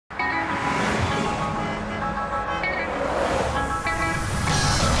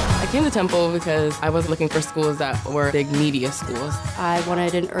came to Temple because I was looking for schools that were big media schools. I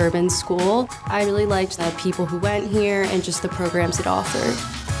wanted an urban school. I really liked the people who went here and just the programs it offered.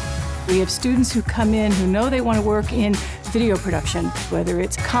 We have students who come in who know they want to work in video production, whether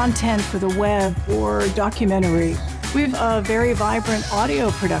it's content for the web or documentary. We have a very vibrant audio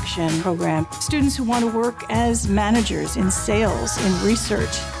production program. Students who want to work as managers in sales, in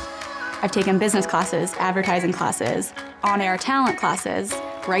research. I've taken business classes, advertising classes, on-air talent classes,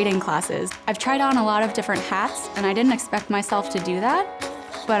 writing classes. I've tried on a lot of different hats, and I didn't expect myself to do that,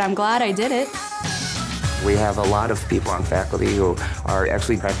 but I'm glad I did it. We have a lot of people on faculty who are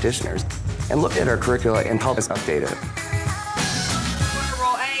actually practitioners and look at our curricula and help us update it.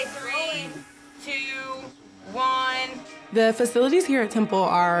 Roll A, 3, 2, 1. The facilities here at Temple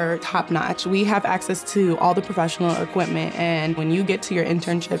are top-notch. We have access to all the professional equipment, and when you get to your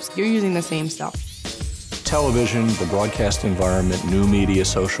internships, you're using the same stuff. Television, the broadcast environment, new media,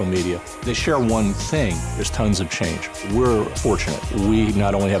 social media, they share one thing. There's tons of change. We're fortunate. We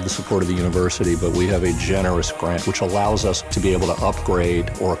not only have the support of the university, but we have a generous grant which allows us to be able to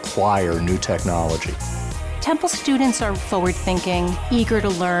upgrade or acquire new technology. Temple students are forward-thinking, eager to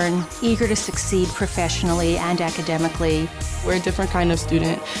learn, eager to succeed professionally and academically. We're a different kind of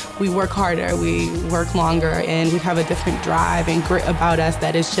student. We work harder, we work longer, and we have a different drive and grit about us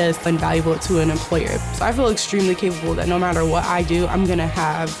that is just invaluable to an employer. So I feel extremely capable that no matter what I do, I'm gonna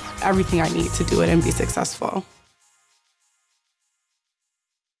have everything I need to do it and be successful.